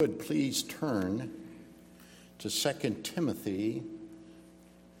Would please turn to 2 Timothy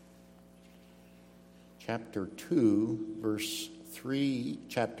chapter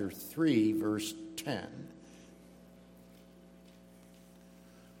 3, verse 10.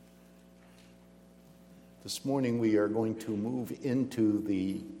 This morning we are going to move into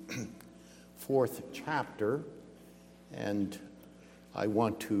the fourth chapter, and I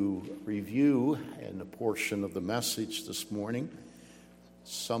want to review in a portion of the message this morning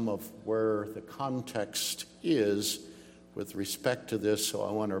some of where the context is with respect to this. So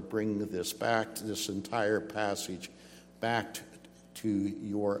I want to bring this entire passage back to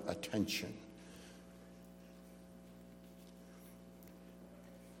your attention.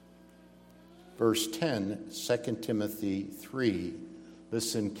 Verse 10, 2 Timothy 3,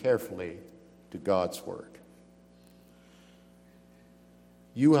 listen carefully to God's word.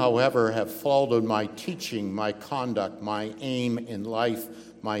 You, however, have followed my teaching, my conduct, my aim in life,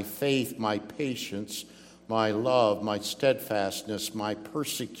 my faith, my patience, my love, my steadfastness, my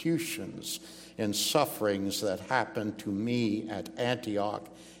persecutions and sufferings that happened to me at Antioch,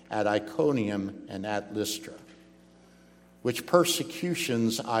 at Iconium, and at Lystra, which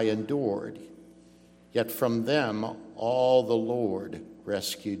persecutions I endured, yet from them all the Lord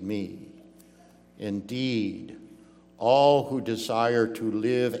rescued me. Indeed, all who desire to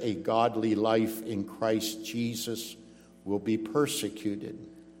live a godly life in Christ Jesus will be persecuted,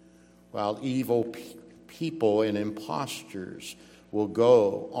 while evil people and impostors will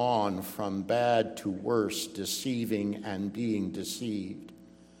go on from bad to worse, deceiving and being deceived.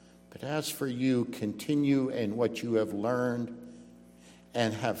 But as for you, continue in what you have learned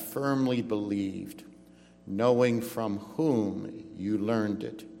and have firmly believed, knowing from whom you learned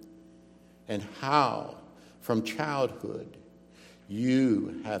it, and how from childhood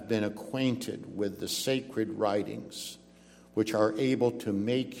you have been acquainted with the sacred writings, which are able to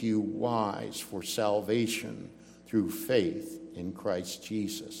make you wise for salvation through faith in Christ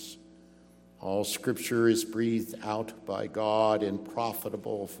Jesus. All Scripture is breathed out by God and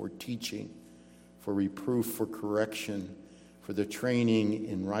profitable for teaching, for reproof, for correction, for the training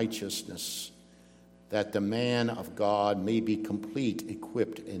in righteousness, that the man of God may be complete,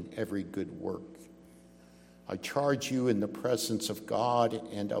 equipped in every good work. I charge you in the presence of God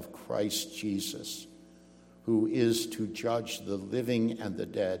and of Christ Jesus, who is to judge the living and the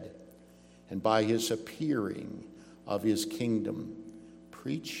dead, and by his appearing of his kingdom,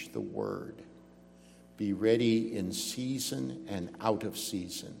 preach the word. Be ready in season and out of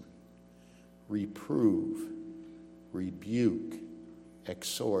season. Reprove, rebuke,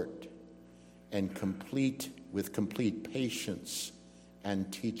 exhort, and with complete patience and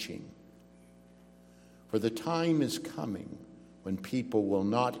teaching. For the time is coming when people will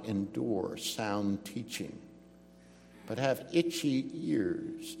not endure sound teaching, but have itching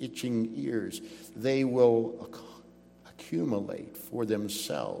ears. They will accumulate for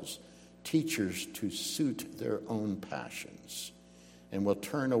themselves teachers to suit their own passions, and will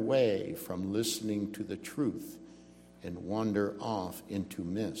turn away from listening to the truth and wander off into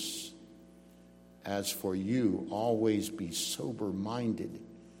myths. As for you, always be sober-minded,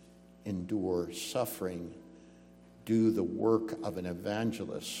 endure suffering, do the work of an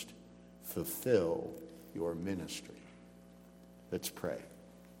evangelist, fulfill your ministry. Let's pray.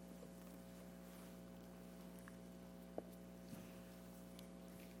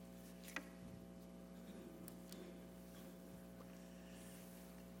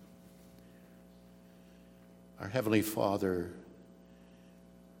 Our Heavenly Father,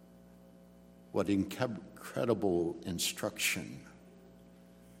 what incredible instruction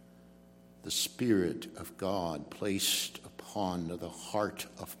the Spirit of God placed upon the heart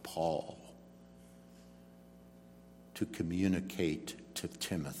of Paul to communicate to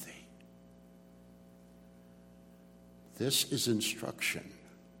Timothy. This is instruction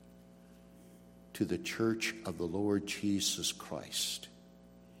to the church of the Lord Jesus Christ,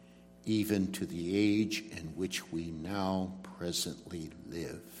 even to the age in which we now presently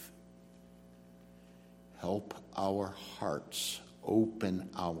live. Help our hearts, open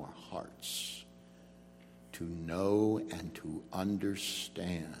our hearts to know and to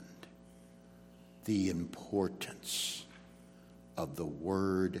understand the importance of the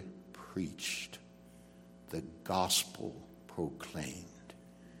word preached, the gospel proclaimed.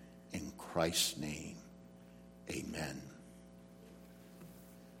 In Christ's name, amen.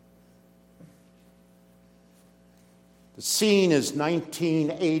 The scene is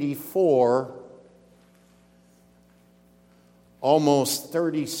 1984, almost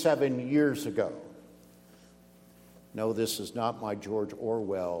 37 years ago. No, this is not my George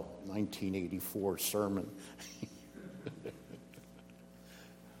Orwell 1984 sermon.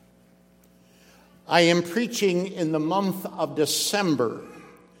 I am preaching in the month of December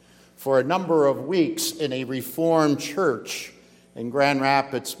for a number of weeks in a Reformed church in Grand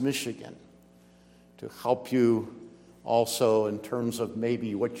Rapids, Michigan, to help you also in terms of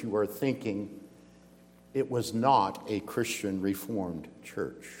maybe what you are thinking. It was not a Christian Reformed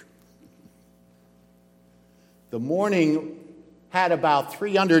church. The morning had about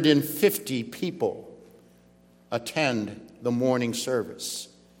 350 people attend the morning service.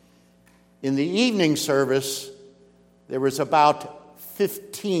 In the evening service, there was about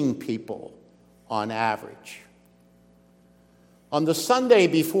 15 people on average. On the Sunday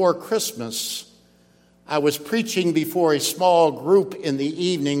before Christmas, I was preaching before a small group in the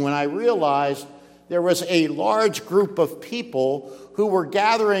evening when I realized there was a large group of people who were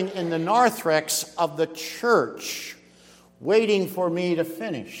gathering in the narthex of the church, waiting for me to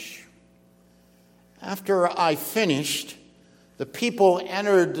finish. After I finished, the people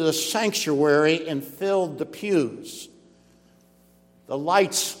entered the sanctuary and filled the pews. The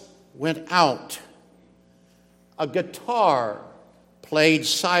lights went out. A guitar played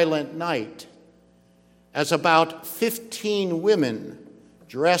Silent Night as about 15 women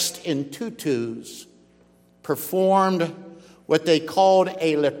dressed in tutus performed what they called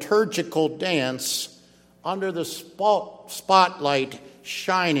a liturgical dance under the spotlight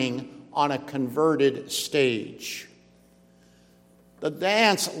shining on a converted stage. The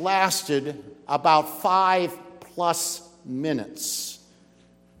dance lasted about 5+ minutes.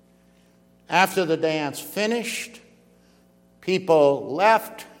 After the dance finished, people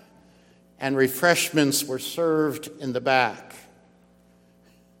left and refreshments were served in the back.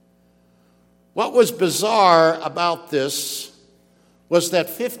 What was bizarre about this was that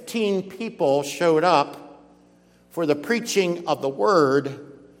 15 people showed up for the preaching of the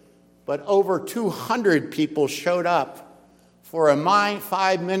word, but over 200 people showed up for a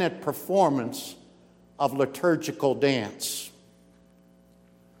 5-minute performance of liturgical dance.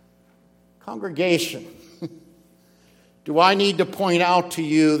 Congregation, do I need to point out to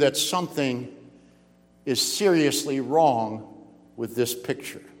you that something is seriously wrong with this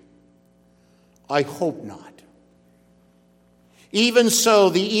picture? I hope not. Even so,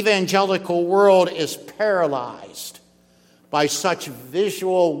 the evangelical world is paralyzed by such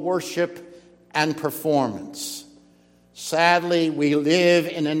visual worship and performance. Sadly, we live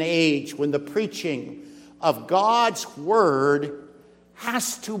in an age when the preaching of God's word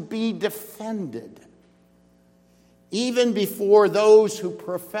has to be defended, even before those who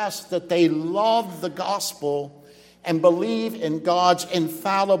profess that they love the gospel and believe in God's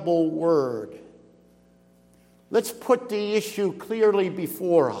infallible word. Let's put the issue clearly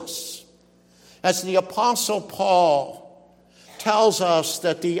before us. As the Apostle Paul tells us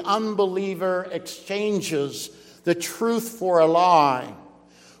that the unbeliever exchanges the truth for a lie,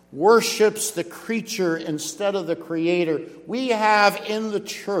 worships the creature instead of the Creator. We have in the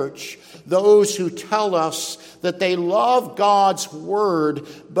church those who tell us that they love God's word,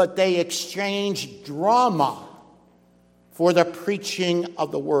 but they exchange drama for the preaching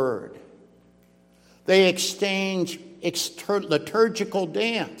of the word. They exchange liturgical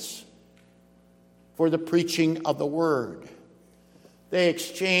dance for the preaching of the word. They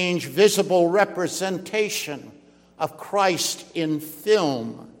exchange visible representation of Christ in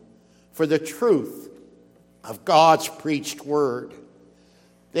film for the truth of God's preached word.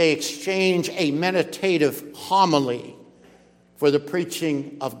 They exchange a meditative homily for the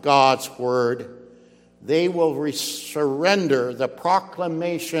preaching of God's word. They will surrender the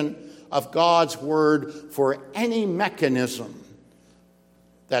proclamation of God's word for any mechanism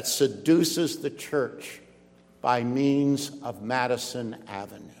that seduces the church by means of Madison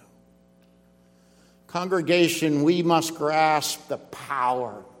Avenue. Congregation, we must grasp the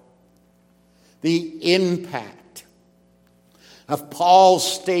power, the impact of Paul's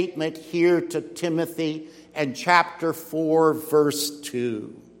statement here to Timothy in chapter 4, verse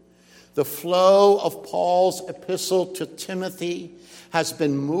 2. The flow of Paul's epistle to Timothy has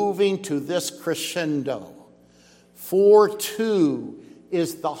been moving to this crescendo. 4:2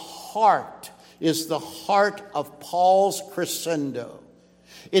 is the heart of Paul's crescendo.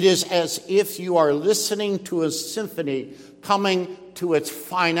 It is as if you are listening to a symphony coming to its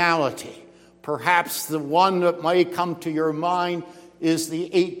finality. Perhaps the one that might come to your mind is the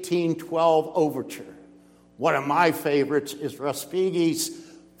 1812 Overture. One of my favorites is Respighi's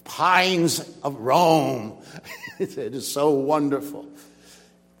Pines of Rome. It is so wonderful.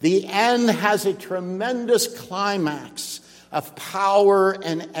 The end has a tremendous climax of power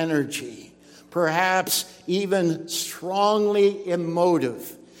and energy, perhaps even strongly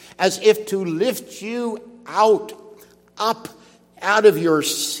emotive, as if to lift you up out of your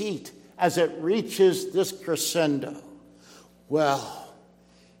seat as it reaches this crescendo? Well,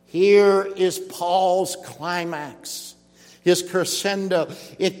 here is Paul's climax, his crescendo.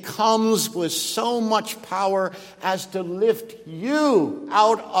 It comes with so much power as to lift you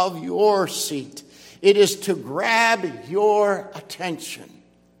out of your seat. It is to grab your attention.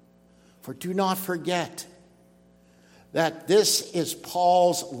 For do not forget that this is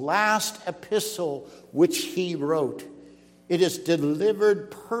Paul's last epistle which he wrote. It is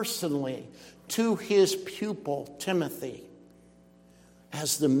delivered personally to his pupil, Timothy,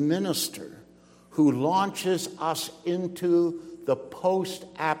 as the minister who launches us into the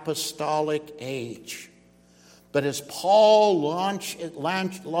post-apostolic age. But as Paul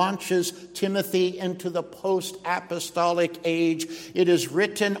launches Timothy into the post-apostolic age, it is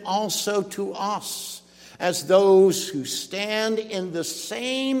written also to us as those who stand in the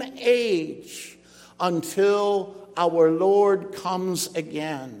same age until our Lord comes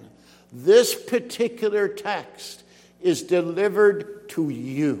again. This particular text is delivered to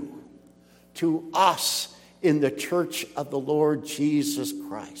you, to us in the church of the Lord Jesus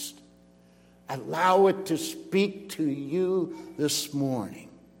Christ. Allow it to speak to you this morning.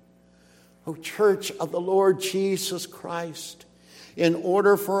 O church of the Lord Jesus Christ, in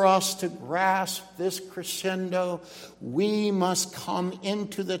order for us to grasp this crescendo, we must come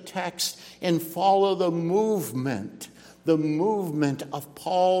into the text and follow the movement of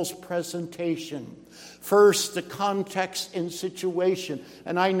Paul's presentation. First, the context and situation.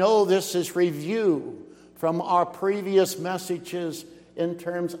 And I know this is review from our previous messages in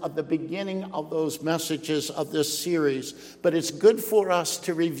terms of the beginning of those messages of this series. But it's good for us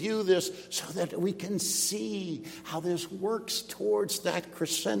to review this so that we can see how this works towards that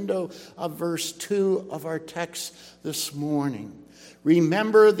crescendo of verse 2 of our text this morning.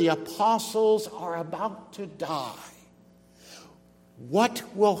 Remember, the apostles are about to die. What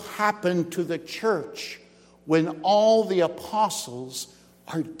will happen to the church when all the apostles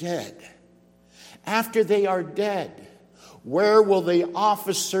are dead? After they are dead, where will the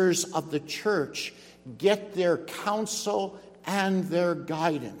officers of the church get their counsel and their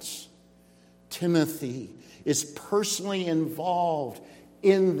guidance? Timothy is personally involved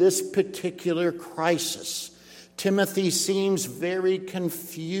in this particular crisis. Timothy seems very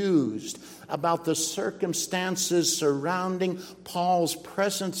confused about the circumstances surrounding Paul's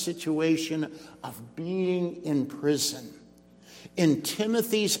present situation of being in prison. In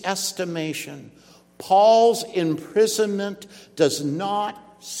Timothy's estimation, Paul's imprisonment does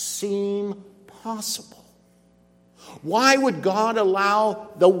not seem possible. Why would God allow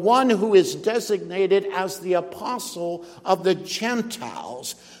the one who is designated as the apostle of the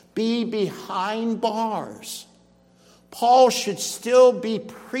Gentiles be behind bars? Paul should still be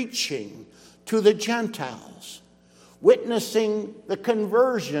preaching to the Gentiles, witnessing the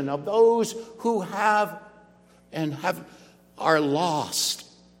conversion of those who are lost.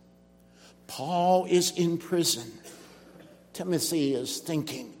 Paul is in prison. Timothy is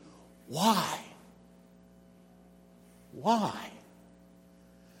thinking, why? Why?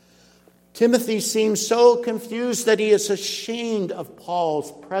 Timothy seems so confused that he is ashamed of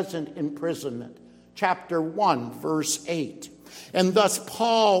Paul's present imprisonment. Chapter 1, verse 8. And thus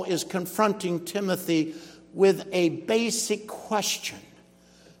Paul is confronting Timothy with a basic question.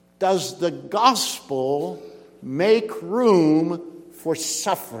 Does the gospel make room for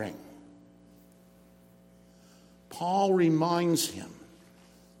suffering? Paul reminds him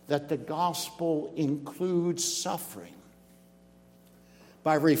that the gospel includes suffering.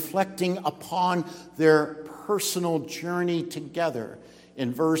 By reflecting upon their personal journey together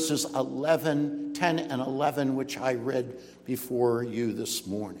in verses 10 and 11, which I read before you this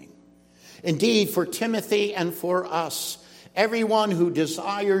morning. Indeed, for Timothy and for us, everyone who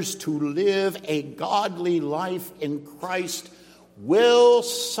desires to live a godly life in Christ will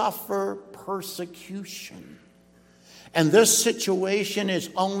suffer persecution. And this situation is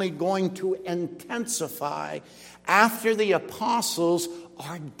only going to intensify after the apostles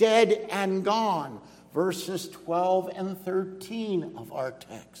are dead and gone. Verses 12 and 13 of our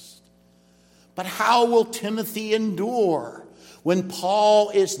text. But how will Timothy endure when Paul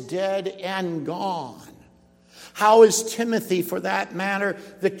is dead and gone? How is Timothy, for that matter,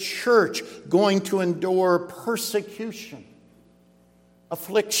 the church, going to endure persecution,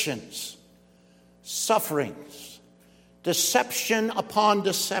 afflictions, sufferings, deception upon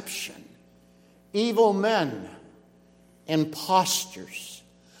deception, evil men, impostors?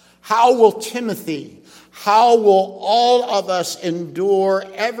 How will Timothy, how will all of us endure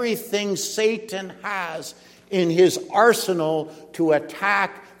everything Satan has in his arsenal to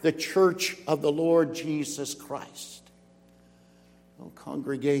attack the church of the Lord Jesus Christ? Oh,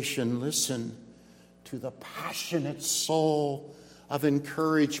 Congregation, listen to the passionate soul of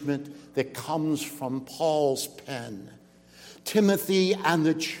encouragement that comes from Paul's pen. Timothy and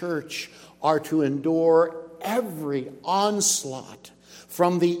the church are to endure every onslaught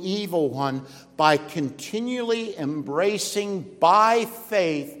from the evil one by continually embracing by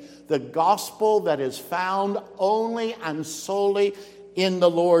faith the gospel that is found only and solely in the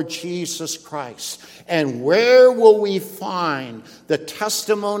Lord Jesus Christ. And where will we find the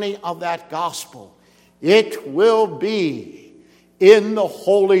testimony of that gospel? It will be in the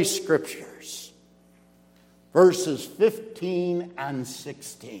Holy Scriptures. Verses 15 and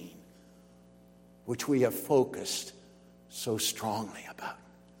 16, which we have focused so strongly about.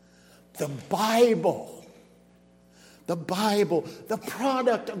 The Bible, the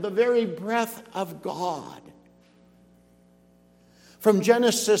product of the very breath of God. From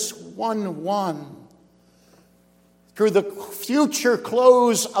Genesis 1:1 through the future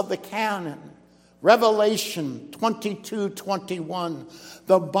close of the canon, Revelation 22:21,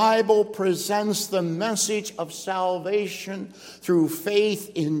 the Bible presents the message of salvation through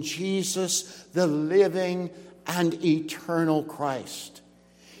faith in Jesus, the living and eternal Christ.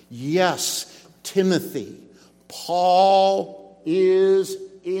 Yes, Timothy, Paul is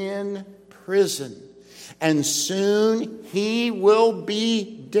in prison, and soon he will be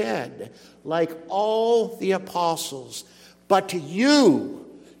dead, like all the apostles. But you,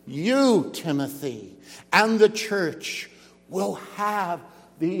 Timothy, and the church will have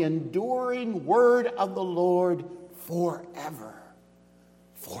the enduring word of the Lord forever.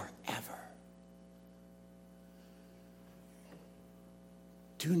 Forever.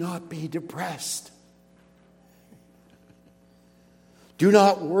 Do not be depressed. Do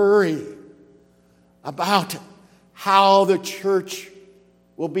not worry about how the church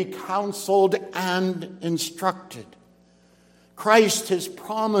will be counseled and instructed. Christ has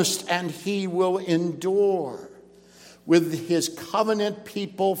promised, and he will endure with his covenant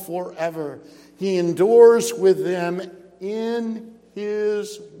people forever. He endures with them in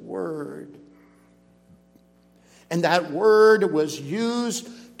his word. And that word was used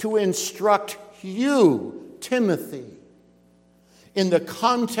to instruct you, Timothy, in the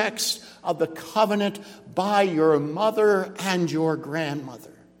context of the covenant by your mother and your grandmother.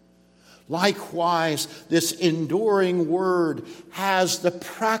 Likewise, this enduring word has the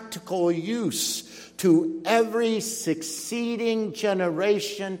practical use to every succeeding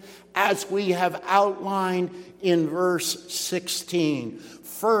generation, as we have outlined in verse 16.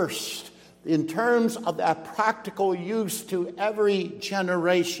 First, in terms of that practical use to every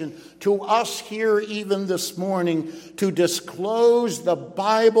generation, to us here even this morning, to disclose, the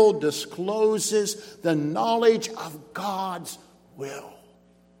Bible discloses the knowledge of God's will.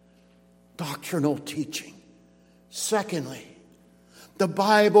 Doctrinal teaching. Secondly, the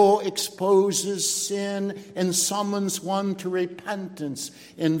Bible exposes sin and summons one to repentance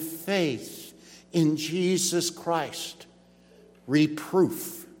in faith in Jesus Christ.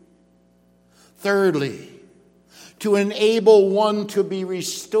 Reproof. Thirdly, to enable one to be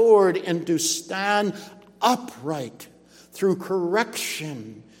restored and to stand upright through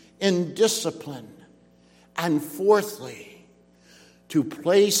correction in discipline. And fourthly, to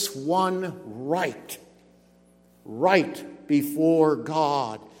place one right before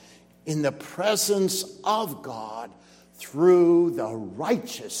God, in the presence of God, through the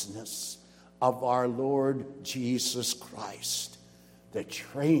righteousness of our Lord Jesus Christ. The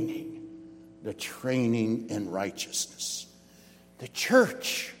training in righteousness. The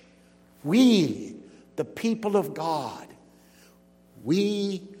church, we, the people of God,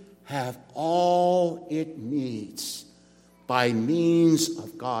 we have all it needs by means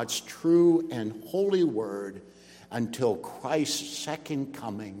of God's true and holy word until Christ's second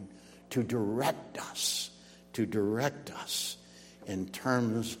coming to direct us in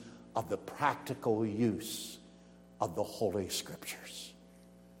terms of the practical use of the Holy Scriptures.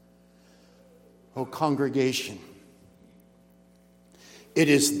 Oh, congregation, it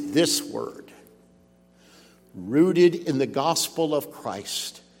is this word, rooted in the gospel of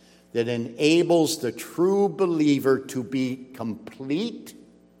Christ, that enables the true believer to be complete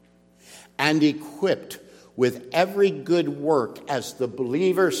and equipped with every good work as the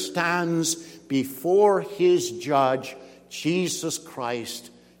believer stands before his judge, Jesus Christ,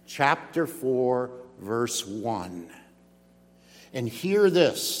 chapter 4, verse 1. And hear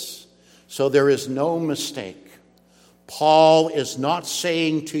this, so there is no mistake. Paul is not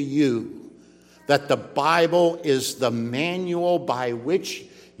saying to you that the Bible is the manual by which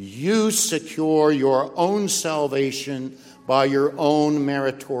you secure your own salvation by your own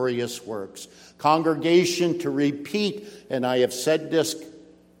meritorious works. Congregation, to repeat, and I have said this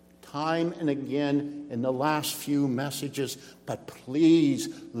time and again in the last few messages, but please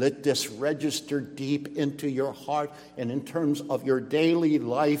let this register deep into your heart and in terms of your daily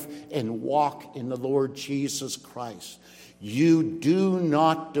life and walk in the Lord Jesus Christ. You do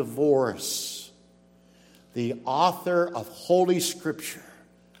not divorce the author of Holy Scripture,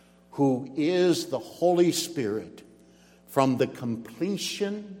 who is the Holy Spirit, from the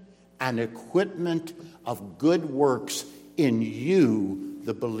completion and equipment of good works in you,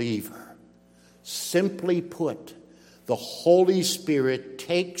 the believer. Simply put, the Holy Spirit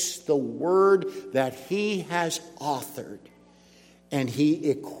takes the word that he has authored and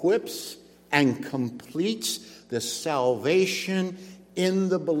he equips and completes the salvation in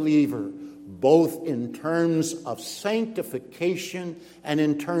the believer, both in terms of sanctification and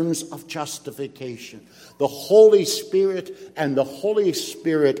in terms of justification. The Holy Spirit and the Holy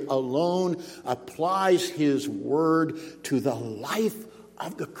Spirit alone applies his word to the life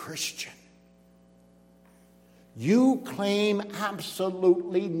of the Christian. You claim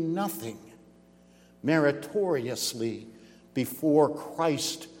absolutely nothing meritoriously before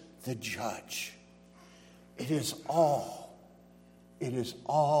Christ the judge. It is all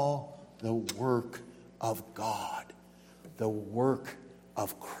the work of God, the work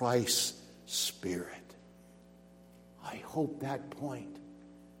of Christ's Spirit. I hope that point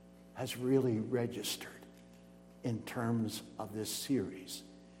has really registered in terms of this series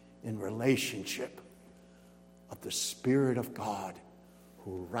in relationship of the Spirit of God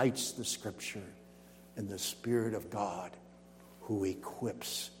who writes the Scripture and the Spirit of God who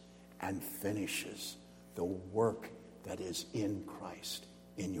equips and finishes the work that is in Christ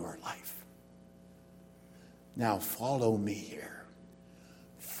in your life. Now follow me here.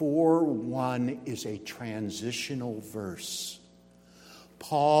 4:1 is a transitional verse.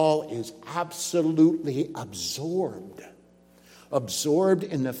 Paul is absolutely absorbed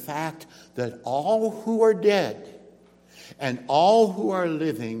in the fact that all who are dead and all who are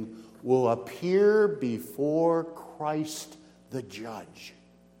living will appear before Christ the judge.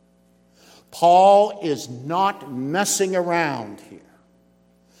 Paul is not messing around here.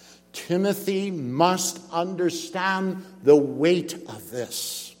 Timothy must understand the weight of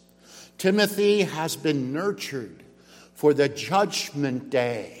this. Timothy has been nurtured for the judgment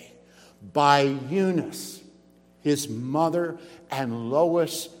day by Eunice, his mother, and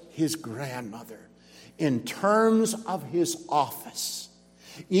Lois, his grandmother, in terms of his office.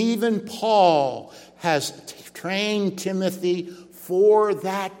 Even Paul has trained Timothy for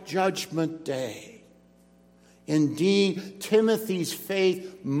that judgment day. Indeed, Timothy's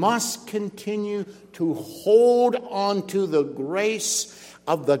faith must continue to hold on to the grace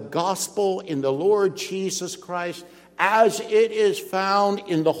of the gospel in the Lord Jesus Christ as it is found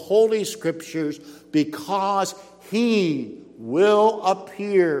in the Holy Scriptures, because he will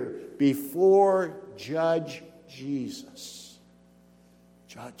appear before Judge Jesus.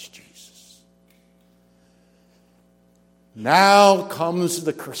 Judge Jesus. Now comes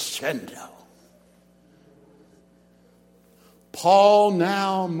the crescendo. Paul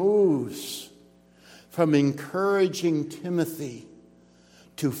now moves from encouraging Timothy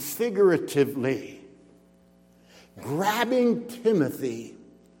to figuratively grabbing Timothy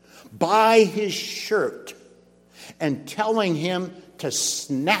by his shirt and telling him to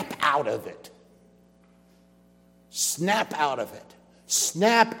snap out of it. Snap out of it.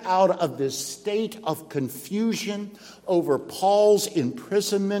 Snap out of this state of confusion over Paul's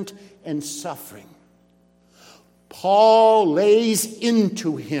imprisonment and suffering. Paul lays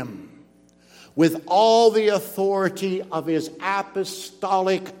into him with all the authority of his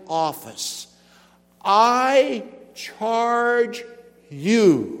apostolic office. I charge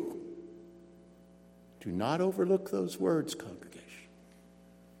you. Do not overlook those words, congregation.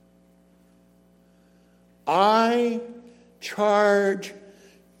 I charge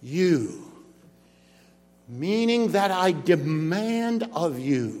you, meaning that I demand of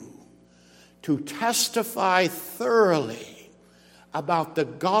you to testify thoroughly about the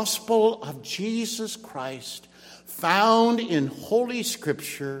gospel of Jesus Christ found in Holy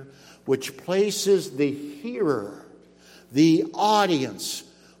Scripture, which places the hearer, the audience,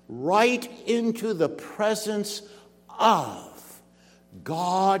 right into the presence of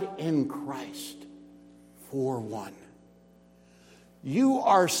God in Christ. 4:1. You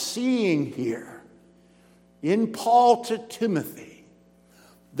are seeing here in Paul to Timothy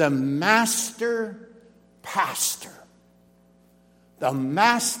the master pastor. The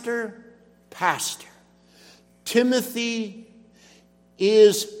master pastor. Timothy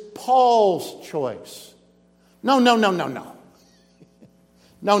is Paul's choice. No. No.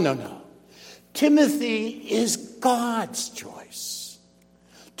 Timothy is God's choice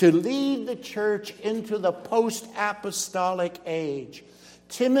to lead the church into the post-apostolic age.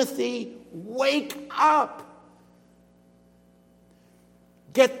 Timothy, wake up.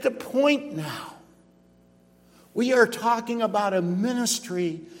 Get the point now. We are talking about a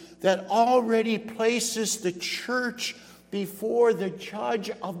ministry that already places the church before the judge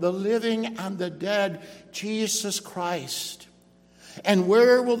of the living and the dead, Jesus Christ. And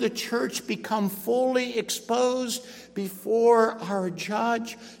where will the church become fully exposed? Before our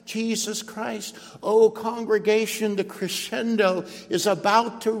judge, Jesus Christ. Oh, congregation, the crescendo is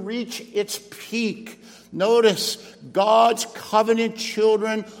about to reach its peak. Notice, God's covenant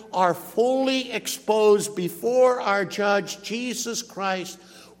children are fully exposed before our judge, Jesus Christ,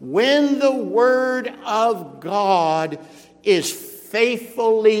 when the word of God is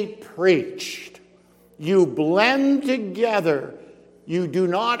faithfully preached. You blend together. You do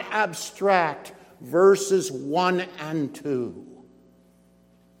not abstract verses 1 and 2.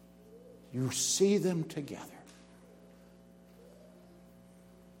 You see them together.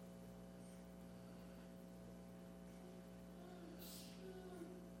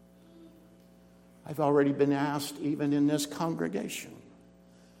 I've already been asked, even in this congregation,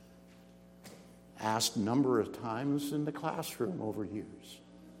 asked a number of times in the classroom over years,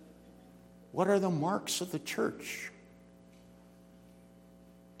 what are the marks of the church?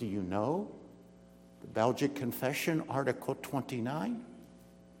 Do you know the Belgic Confession, Article 29?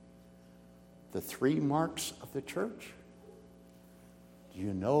 The 3 marks of the church? Do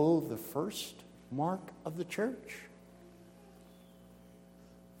you know the first mark of the church?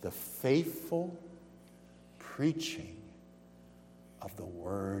 The faithful preaching of the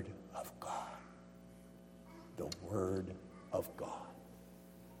Word of God. The Word of God.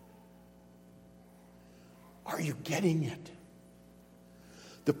 Are you getting it?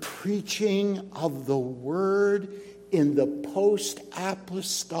 The preaching of the Word in the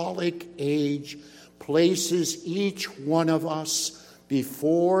post-apostolic age places each one of us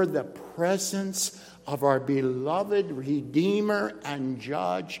before the presence of our beloved Redeemer and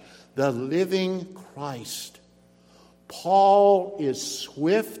Judge, the living Christ. Paul is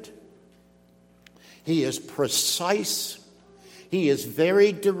swift. He is precise. He is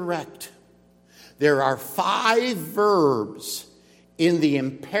very direct. There are 5 verbs in the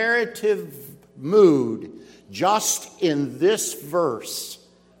imperative mood just in this verse,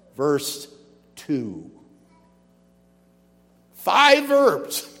 verse 2. 5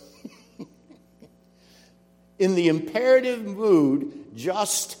 verbs in the imperative mood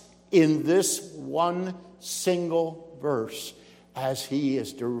just in this one single verse as he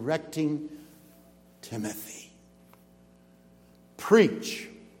is directing Timothy. Preach.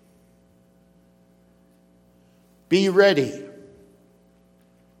 Be ready.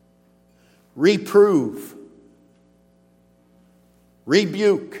 Reprove.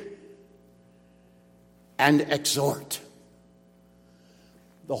 Rebuke. And exhort.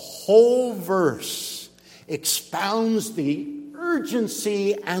 The whole verse expounds the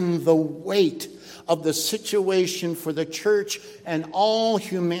urgency and the weight of the situation for the church and all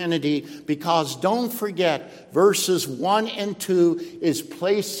humanity, because don't forget, verses 1 and 2 is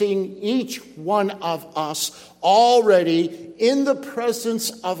placing each one of us already in the presence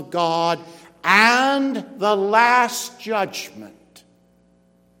of God and the last judgment.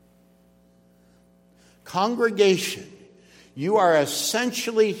 Congregation, you are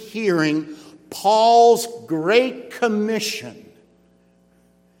essentially hearing Paul's great commission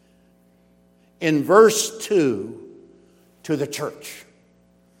in verse 2 to the church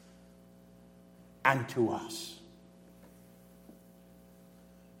and to us.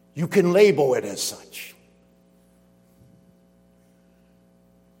 You can label it as such.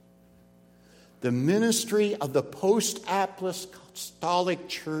 The ministry of the post-apostolic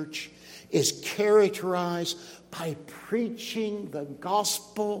church is characterized by preaching the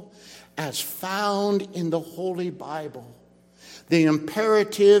gospel as found in the Holy Bible. The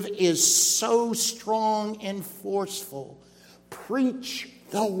imperative is so strong and forceful. Preach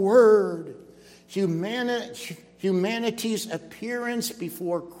the word. Humanity's appearance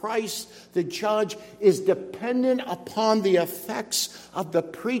before Christ, the judge, is dependent upon the effects of the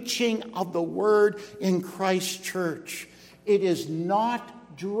preaching of the word in Christ's church. It is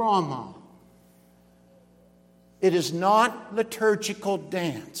not drama. It is not liturgical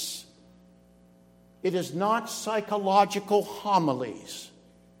dance. It is not psychological homilies.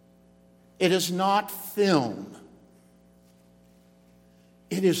 It is not film.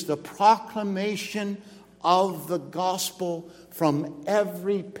 It is the proclamation of the gospel from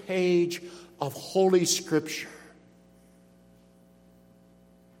every page of Holy Scripture.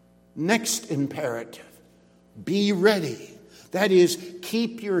 Next imperative, be ready. That is,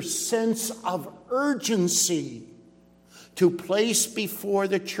 keep your sense of urgency to place before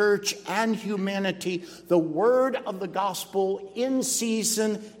the church and humanity the word of the gospel in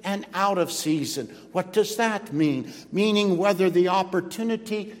season and out of season. What does that mean? Meaning whether the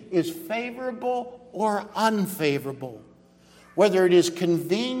opportunity is favorable or unfavorable, whether it is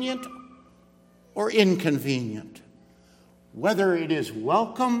convenient or inconvenient, whether it is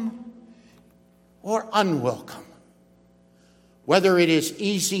welcome or unwelcome, whether it is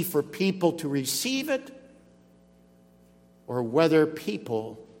easy for people to receive it or whether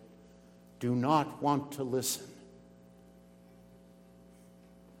people do not want to listen.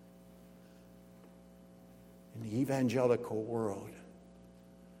 In the evangelical world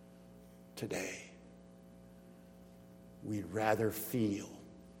today, we'd rather feel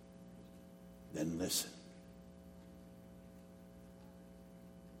than listen.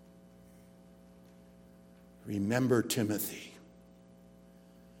 Remember Timothy.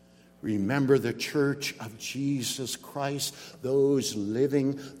 Remember the church of Jesus Christ. Those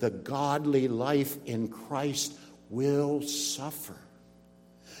living the godly life in Christ will suffer.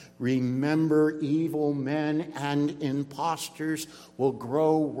 Remember evil men and impostors will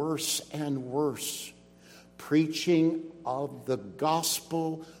grow worse and worse. Preaching of the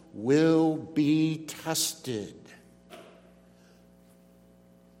gospel will be tested.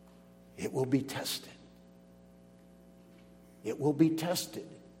 It will be tested. It will be tested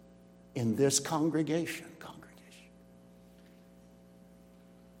in this congregation.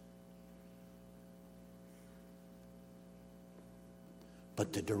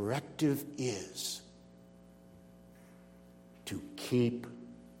 But the directive is to keep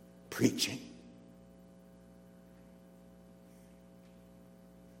preaching.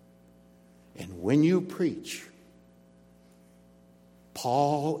 And when you preach,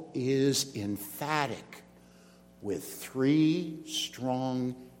 Paul is emphatic with three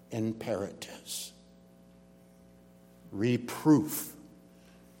strong imperatives. Reproof,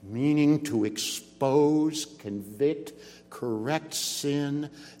 meaning to expose, convict, correct sin,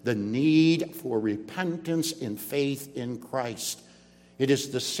 the need for repentance and faith in Christ. It is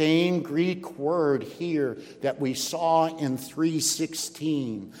the same Greek word here that we saw in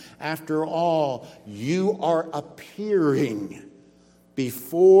 3:16. After all, you are appearing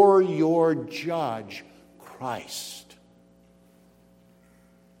before your judge, Christ.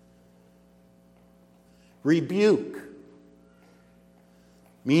 Rebuke,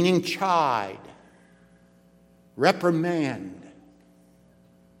 meaning chide, reprimand,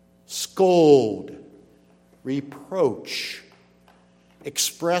 scold, reproach,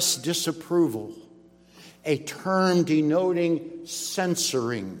 express disapproval, a term denoting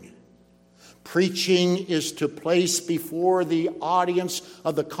censoring. Preaching is to place before the audience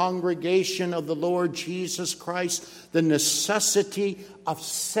of the congregation of the Lord Jesus Christ the necessity of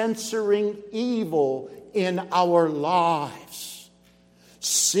censoring evil in our lives,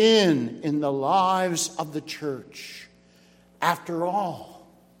 sin in the lives of the church. After all,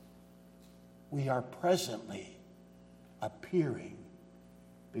 we are presently appearing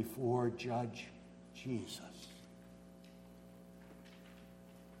before Judge Jesus.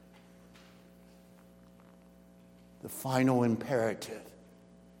 The final imperative,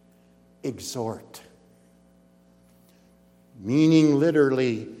 exhort, meaning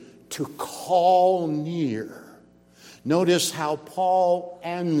literally to call near. Notice how Paul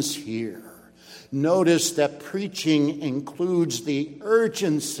ends here. Notice that preaching includes the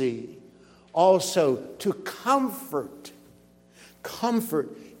urgency also to comfort,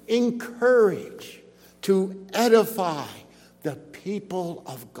 encourage, to edify the people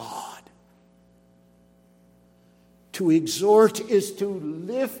of God. To exhort is to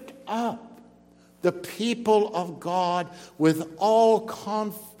lift up the people of God with all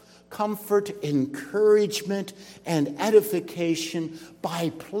comfort, encouragement, and edification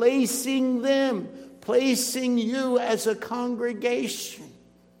by placing you as a congregation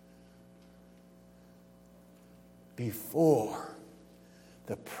before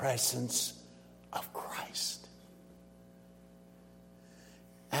the presence of Christ.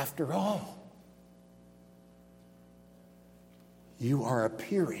 After all, you are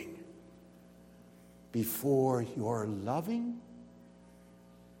appearing before your loving,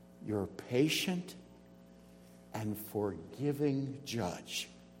 your patient, and forgiving judge,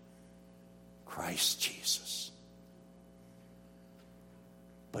 Christ Jesus.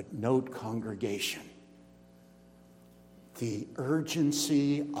 But note, congregation, the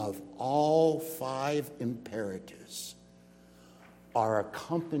urgency of all five imperatives are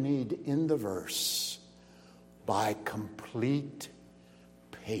accompanied in the verse by complete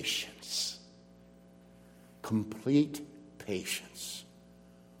patience. Complete patience.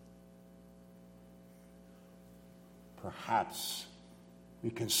 Perhaps we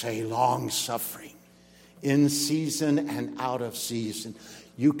can say long-suffering, in season and out of season.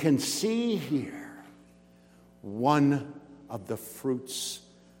 You can see here one of the fruits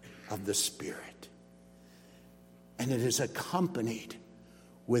of the Spirit. And it is accompanied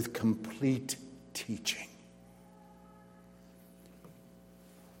with complete teaching.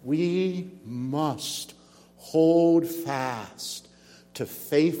 We must hold fast to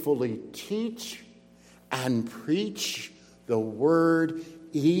faithfully teach and preach the word,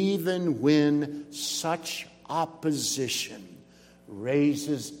 even when such opposition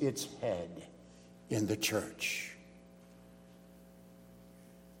raises its head in the church.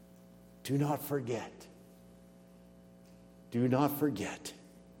 Do not forget. Do not forget.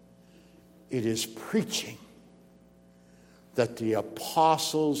 It is preaching that the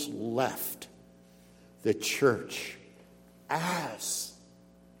apostles left the church as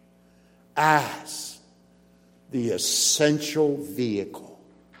the essential vehicle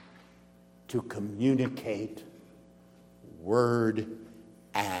to communicate word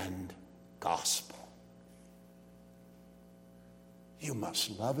and gospel. You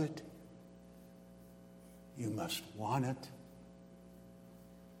must love it. You must want it.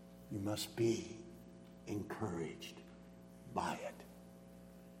 You must be encouraged by it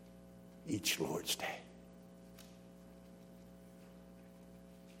each Lord's Day.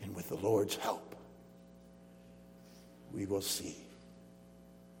 And with the Lord's help, we will see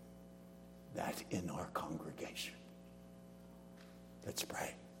that in our congregation. Let's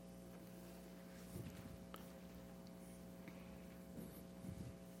pray.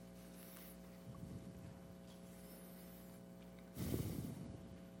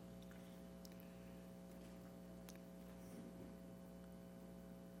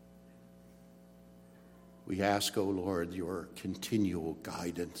 We ask, O Lord, your continual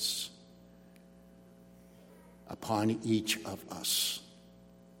guidance upon each of us.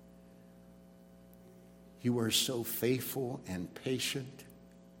 You are so faithful and patient.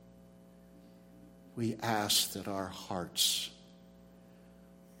 We ask that our hearts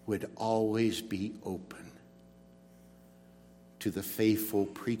would always be open to the faithful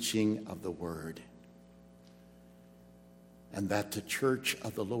preaching of the word, and that the church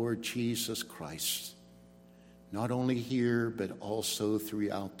of the Lord Jesus Christ, not only here, but also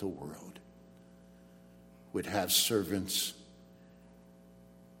throughout the world, would have servants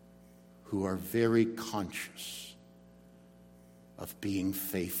who are very conscious of being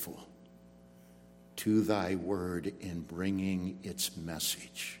faithful to thy word in bringing its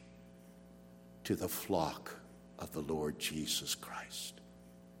message to the flock of the Lord Jesus Christ.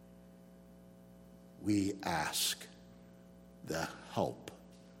 We ask the help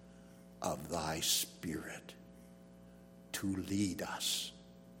of thy Spirit to lead us,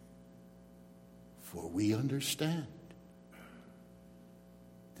 for we understand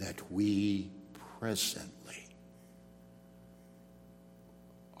that we presently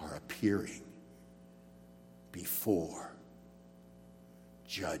are appearing before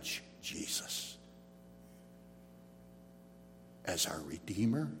Judge Jesus as our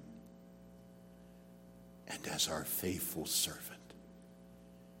Redeemer and as our faithful servant.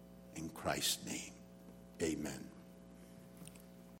 In Christ's name, amen.